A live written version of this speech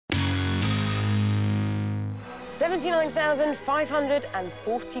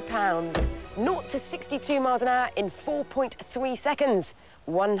£79,540. 0 to 62 miles an hour in 4.3 seconds.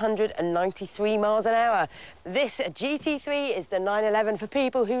 193 miles an hour. This GT3 is the 911 for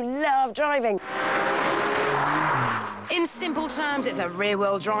people who love driving. In simple terms, it's a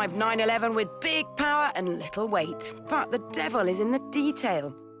rear-wheel drive 911 with big power and little weight. But the devil is in the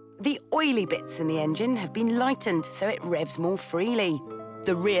detail. The oily bits in the engine have been lightened so it revs more freely.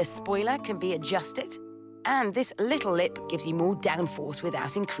 The rear spoiler can be adjusted, and this little lip gives you more downforce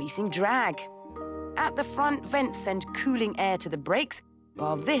without increasing drag. At the front, vents send cooling air to the brakes,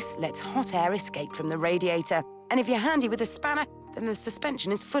 while this lets hot air escape from the radiator. And if you're handy with a spanner, then the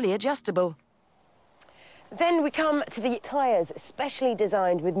suspension is fully adjustable. Then we come to the tyres, specially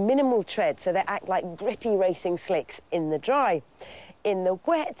designed with minimal tread, so they act like grippy racing slicks in the dry. In the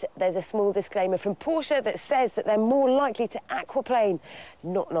wet, there's a small disclaimer from Porsche that says that they're more likely to aquaplane.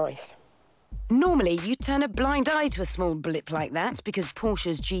 Not nice. Normally, you turn a blind eye to a small blip like that because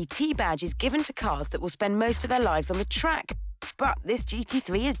Porsche's GT badge is given to cars that will spend most of their lives on the track. But this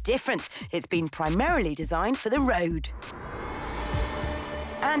GT3 is different. It's been primarily designed for the road.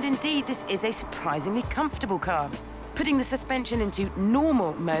 And indeed, this is a surprisingly comfortable car. Putting the suspension into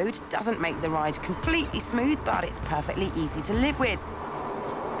normal mode doesn't make the ride completely smooth, but it's perfectly easy to live with.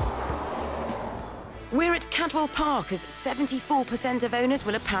 We're at Cadwell Park, as 74% of owners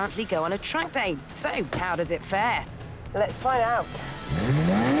will apparently go on a track day. So, how does it fare? Let's find out.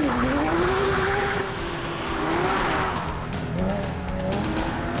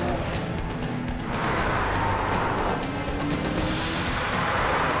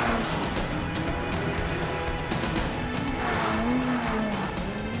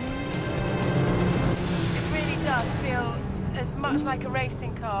 Much like a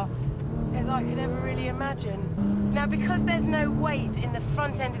racing car as I could ever really imagine. Now, because there's no weight in the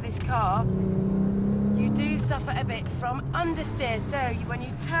front end of this car, you do suffer a bit from understeer. So when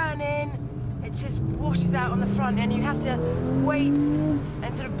you turn in, it just washes out on the front end. You have to wait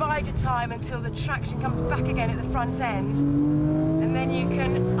and sort of bide your time until the traction comes back again at the front end, and then you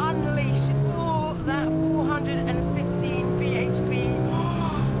can unleash all that 415 bhp.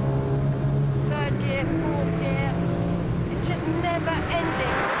 Third gear, fourth gear. Just never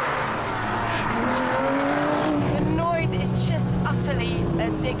ending. The noise is just utterly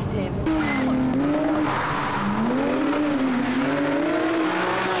addictive.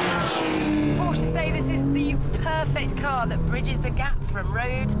 Porsche say this is the perfect car that bridges the gap from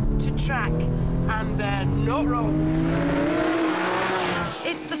road to track, and they're not wrong.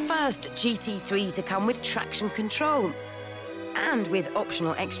 It's the first GT3 to come with traction control. And with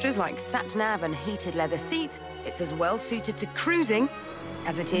optional extras like sat-nav and heated leather seats, it's as well suited to cruising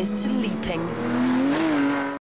as it is to leaping.